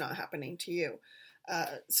if it's not happening to you.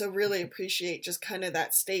 So really appreciate just kind of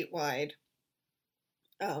that statewide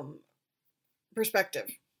perspective.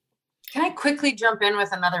 Can I quickly jump in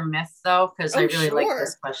with another myth, though? Because I really like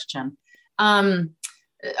this question.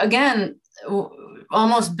 Again,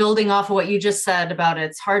 almost building off of what you just said about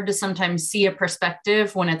it's hard to sometimes see a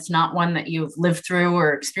perspective when it's not one that you've lived through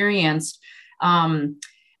or experienced. I'm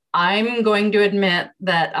going to admit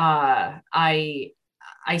that I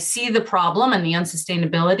see the problem and the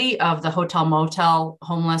unsustainability of the hotel motel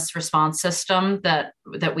homeless response system that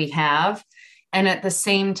we have. And at the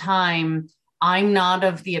same time, I'm not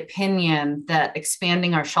of the opinion that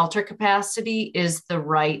expanding our shelter capacity is the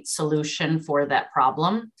right solution for that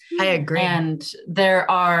problem. I agree. And there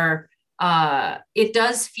are, it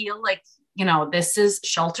does feel like,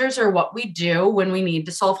 shelters are what we do when we need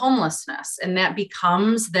to solve homelessness. And that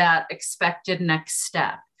becomes that expected next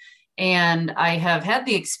step. And I have had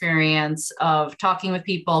the experience of talking with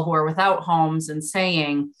people who are without homes and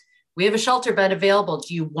saying, we have a shelter bed available.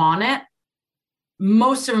 Do you want it?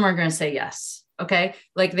 Most of them are going to say yes. Okay.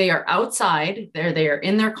 Like they are outside, they are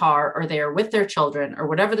in their car, or they are with their children, or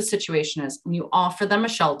whatever the situation is. When you offer them a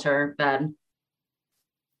shelter bed,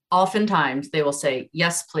 oftentimes they will say,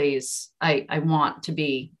 yes, please. I want to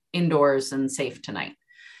be indoors and safe tonight.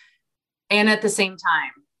 And at the same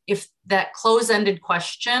time, if that close-ended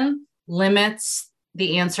question limits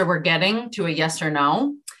the answer we're getting to a yes or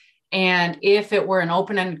no, and if it were an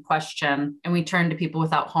open-ended question and we turn to people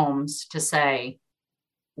without homes to say,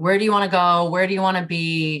 where do you want to go? Where do you want to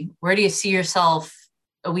be? Where do you see yourself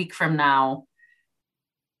a week from now?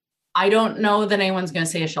 I don't know that anyone's going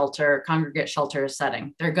to say a shelter, congregate shelter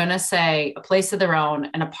setting. They're going to say a place of their own,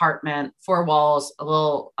 an apartment, 4 walls, a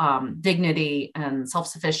little dignity and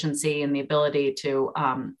self-sufficiency, and the ability to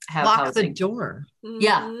have lock housing. The door.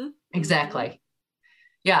 Yeah, exactly.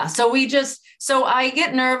 Yeah. So I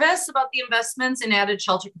get nervous about the investments in added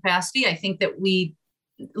shelter capacity. I think that we,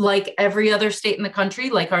 like every other state in the country,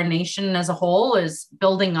 like our nation as a whole, is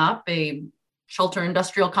building up a shelter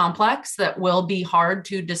industrial complex that will be hard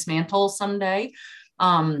to dismantle someday.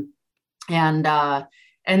 And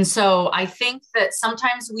so I think that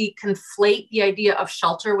sometimes we conflate the idea of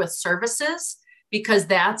shelter with services, because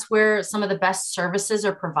that's where some of the best services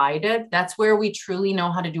are provided. That's where we truly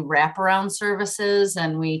know how to do wraparound services,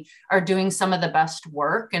 and we are doing some of the best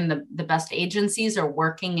work, and the best agencies are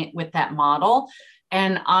working with that model.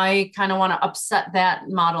 And I kind of want to upset that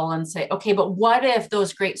model and say, okay, but what if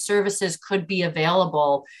those great services could be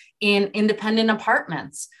available in independent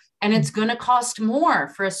apartments? And it's going to cost more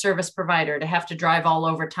for a service provider to have to drive all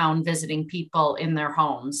over town visiting people in their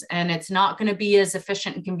homes. And it's not going to be as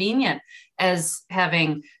efficient and convenient as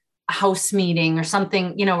having house meeting or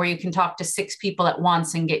something, where you can talk to 6 people at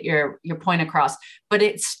once and get your point across, but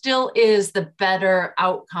it still is the better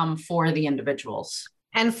outcome for the individuals.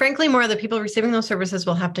 And frankly, more of the people receiving those services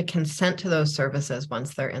will have to consent to those services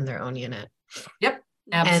once they're in their own unit. Yep,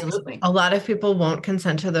 absolutely. And a lot of people won't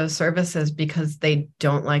consent to those services because they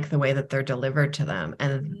don't like the way that they're delivered to them.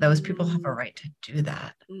 And those people have a right to do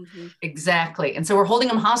that. Mm-hmm. Exactly. And so we're holding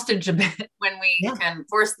them hostage a bit when we can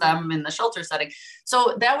force them in the shelter setting.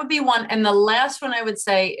 So that would be one. And the last one I would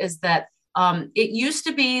say is that it used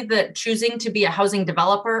to be that choosing to be a housing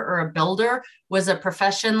developer or a builder was a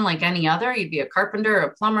profession like any other. You'd be a carpenter,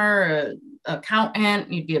 a plumber, an accountant,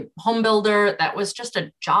 you'd be a home builder. That was just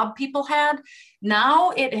a job people had.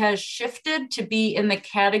 Now it has shifted to be in the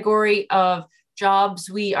category of jobs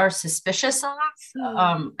we are suspicious of.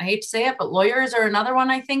 I hate to say it, but lawyers are another one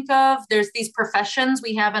I think of. There's these professions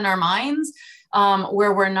we have in our minds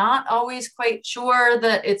where we're not always quite sure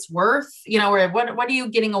that it's worth, where what are you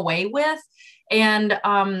getting away with? And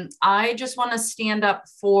I just want to stand up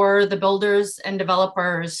for the builders and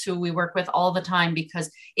developers who we work with all the time, because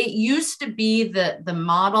it used to be the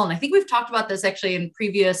model. And I think we've talked about this actually in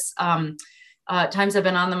previous times I've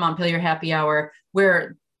been on the Montpelier Happy Hour,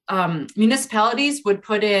 where municipalities would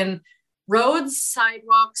put in roads,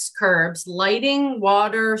 sidewalks, curbs, lighting,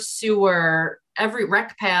 water, sewer, every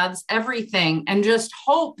rec paths, everything, and just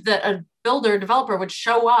hope that a builder developer would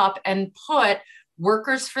show up and put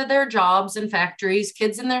workers for their jobs and factories,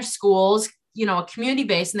 kids in their schools, a community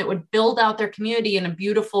base, and that would build out their community in a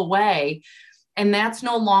beautiful way. And that's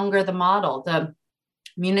no longer the model. The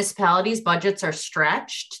municipalities' budgets are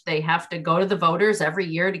stretched. They have to go to the voters every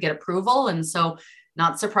year to get approval. And so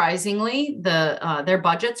not surprisingly, their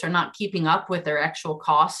budgets are not keeping up with their actual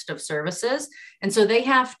cost of services. And so they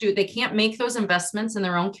can't make those investments in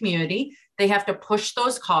their own community. They have to push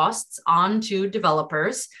those costs onto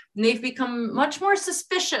developers. And they've become much more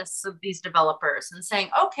suspicious of these developers and saying,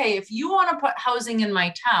 okay, if you want to put housing in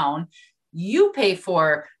my town, you pay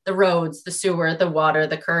for the roads, the sewer, the water,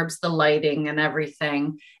 the curbs, the lighting, and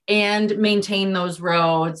everything, and maintain those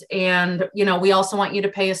roads. And, we also want you to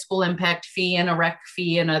pay a school impact fee and a rec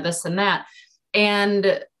fee and a this and that.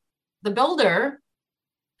 And the builder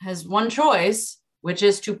has one choice, which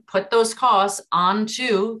is to put those costs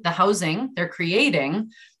onto the housing they're creating.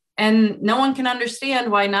 And no one can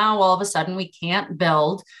understand why now all of a sudden we can't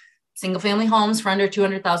build single family homes for under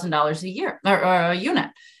 $200,000 a year or a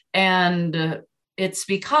unit. And it's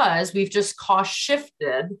because we've just cost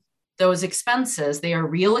shifted those expenses. They are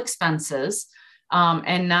real expenses.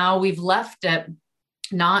 And now we've left it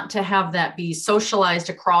not to have that be socialized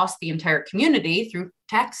across the entire community through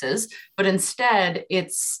taxes, but instead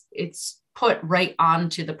it's put right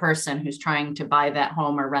onto the person who's trying to buy that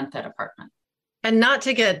home or rent that apartment. And not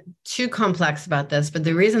to get too complex about this, but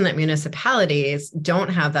the reason that municipalities don't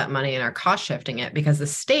have that money and are cost shifting it because the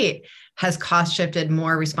state has cost shifted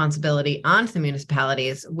more responsibility onto the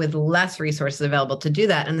municipalities with less resources available to do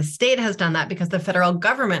that. And the state has done that because the federal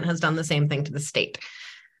government has done the same thing to the state.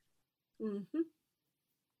 Mm-hmm.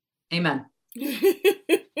 Amen.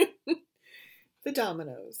 The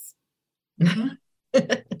dominoes.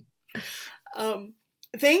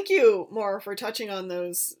 Thank you, Maura, for touching on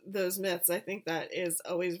those myths. I think that is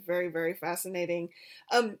always very, very fascinating.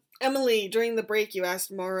 Emily, during the break, you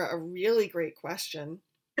asked Maura a really great question.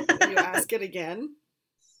 Will you ask it again?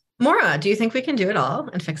 Maura, do you think we can do it all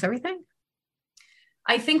and fix everything?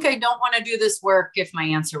 I think I don't want to do this work if my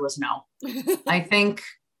answer was no. I think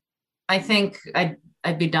I'd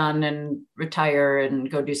be done and retire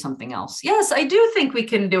and go do something else. Yes, I do think we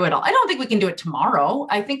can do it all. I don't think we can do it tomorrow.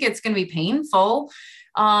 I think it's going to be painful.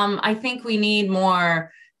 I think we need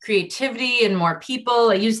more creativity and more people.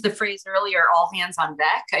 I used the phrase earlier, all hands on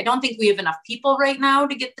deck. I don't think we have enough people right now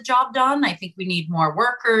to get the job done. I think we need more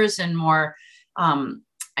workers and more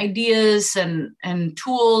ideas and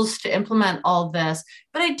tools to implement all this.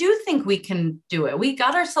 But I do think we can do it. We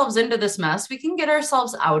got ourselves into this mess. We can get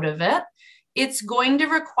ourselves out of it. It's going to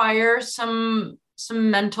require some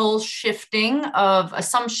mental shifting of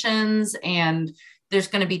assumptions, and there's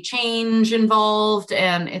going to be change involved,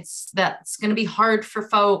 and that's going to be hard for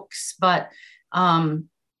folks. But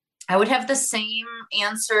I would have the same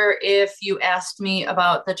answer if you asked me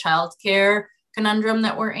about the childcare conundrum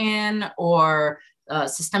that we're in, or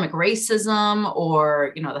systemic racism,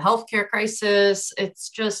 or the healthcare crisis. It's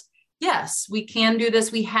just, yes, we can do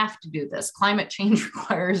this. We have to do this. Climate change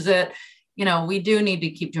requires it. We do need to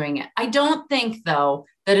keep doing it. I don't think, though,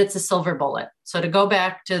 that it's a silver bullet. So to go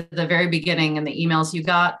back to the very beginning and the emails you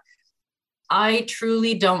got, I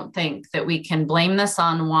truly don't think that we can blame this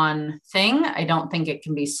on one thing. I don't think it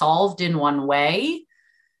can be solved in one way.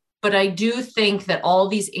 But I do think that all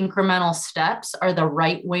these incremental steps are the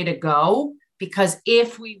right way to go, because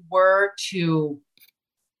if we were to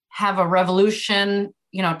have a revolution,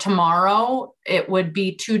 tomorrow, it would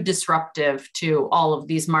be too disruptive to all of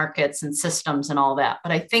these markets and systems and all that.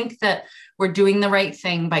 But I think that we're doing the right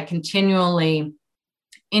thing by continually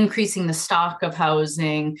increasing the stock of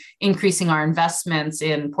housing, increasing our investments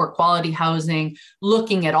in poor quality housing,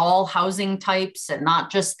 looking at all housing types and not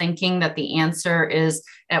just thinking that the answer is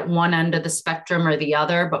at one end of the spectrum or the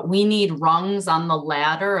other, but we need rungs on the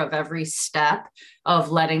ladder of every step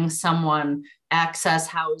of letting someone access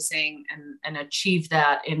housing and achieve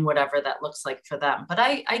that in whatever that looks like for them. But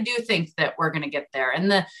I do think that we're going to get there. And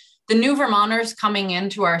the new Vermonters coming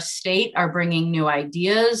into our state are bringing new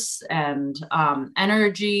ideas and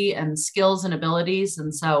energy and skills and abilities.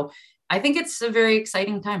 And so I think it's a very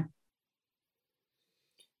exciting time.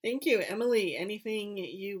 Thank you. Emily, anything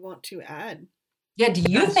you want to add? Yeah, do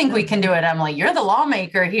you think we can do it, Emily? You're the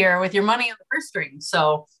lawmaker here with your money on the purse string.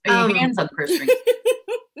 So your hands on the purse string.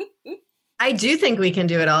 I do think we can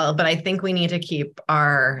do it all, but I think we need to keep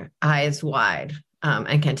our eyes wide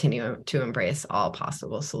and continue to embrace all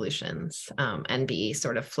possible solutions and be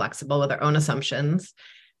sort of flexible with our own assumptions,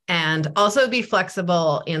 and also be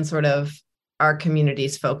flexible in sort of our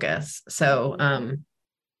community's focus. So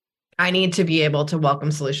I need to be able to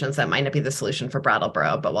welcome solutions that might not be the solution for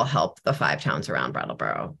Brattleboro, but will help the 5 towns around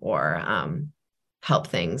Brattleboro, or help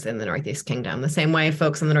things in the Northeast Kingdom. The same way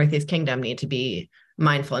folks in the Northeast Kingdom need to be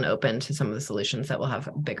mindful and open to some of the solutions that will have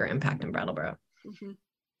a bigger impact in Brattleboro. Mm-hmm.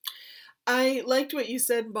 I liked what you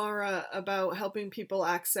said, Mara, about helping people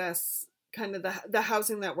access kind of the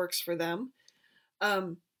housing that works for them.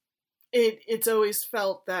 It's always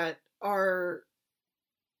felt that our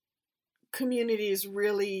communities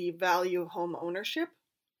really value home ownership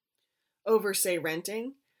over, say,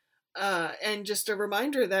 renting. And just a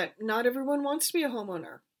reminder that not everyone wants to be a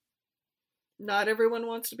homeowner. Not everyone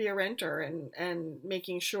wants to be a renter, and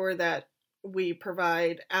making sure that we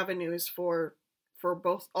provide avenues for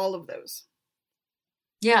all of those.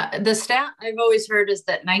 Yeah, the stat I've always heard is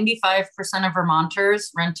that 95% of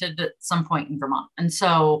Vermonters rented at some point in Vermont. And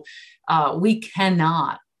so we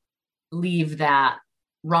cannot leave that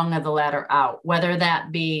rung of the ladder out, whether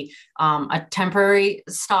that be a temporary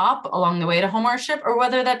stop along the way to homeownership or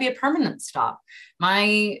whether that be a permanent stop.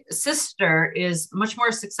 My sister is much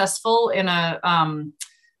more successful in a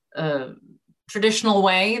traditional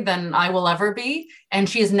way than I will ever be, and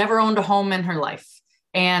she has never owned a home in her life.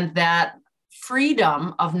 And that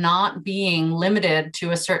freedom of not being limited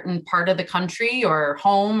to a certain part of the country or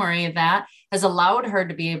home or any of that has allowed her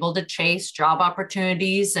to be able to chase job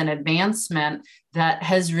opportunities and advancement that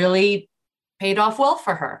has really paid off well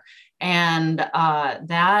for her. And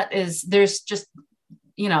there's just,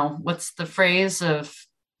 what's the phrase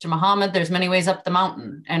to Muhammad, there's many ways up the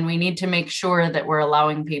mountain, and we need to make sure that we're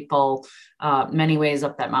allowing people many ways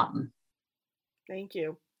up that mountain. Thank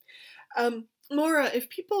you. Laura, if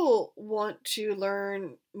people want to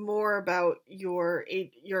learn more about your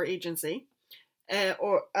agency,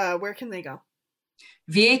 where can they go?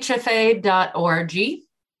 VHFA.org.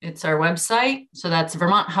 It's our website. So that's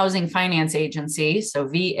Vermont Housing Finance Agency. So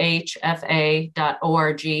VHFA.org.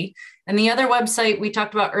 And the other website we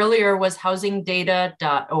talked about earlier was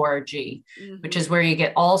housingdata.org, mm-hmm. which is where you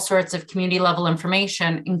get all sorts of community level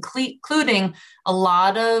information, including a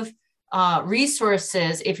lot of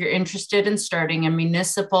resources if you're interested in starting a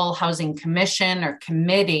municipal housing commission or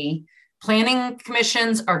committee. Planning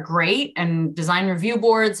commissions are great, and design review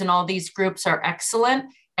boards and all these groups are excellent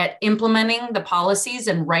at implementing the policies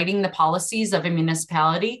and writing the policies of a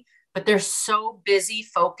municipality, but they're so busy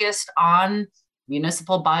focused on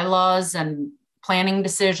municipal bylaws and planning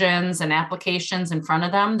decisions and applications in front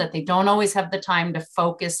of them that they don't always have the time to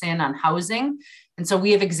focus in on housing. And so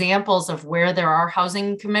we have examples of where there are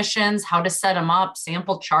housing commissions, how to set them up,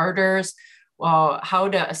 sample charters, how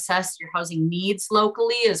to assess your housing needs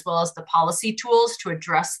locally, as well as the policy tools to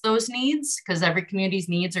address those needs, because every community's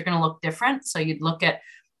needs are going to look different. So you'd look at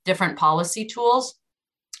different policy tools.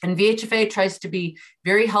 And VHFA tries to be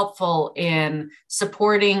very helpful in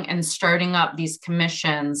supporting and starting up these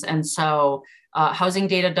commissions. And so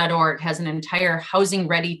housingdata.org has an entire housing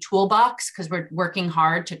ready toolbox, because we're working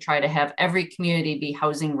hard to try to have every community be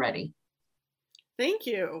housing ready. Thank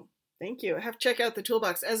you. Thank you. I have to check out the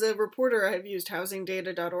toolbox. As a reporter, I've used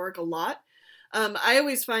housingdata.org a lot. I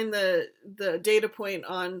always find the data point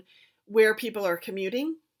on where people are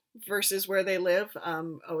commuting versus where they live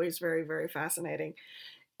always very, very fascinating.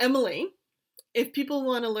 Emily, if people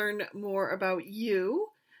want to learn more about you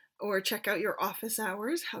or check out your office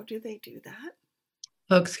hours, how do they do that?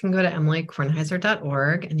 Folks can go to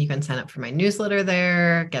emilykornheiser.org and you can sign up for my newsletter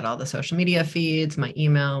there, get all the social media feeds, my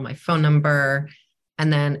email, my phone number.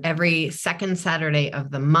 And then every second Saturday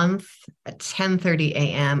of the month at 10:30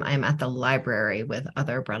 a.m., I'm at the library with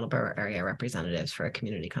other Brattleboro area representatives for a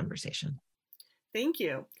community conversation. Thank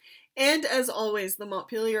you. And as always, the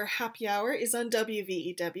Montpelier Happy Hour is on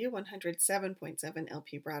WVEW 107.7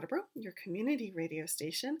 LP Brattleboro, your community radio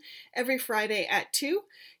station, every Friday at 2.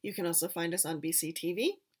 You can also find us on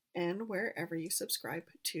BCTV and wherever you subscribe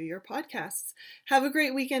to your podcasts. Have a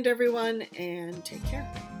great weekend, everyone, and take care.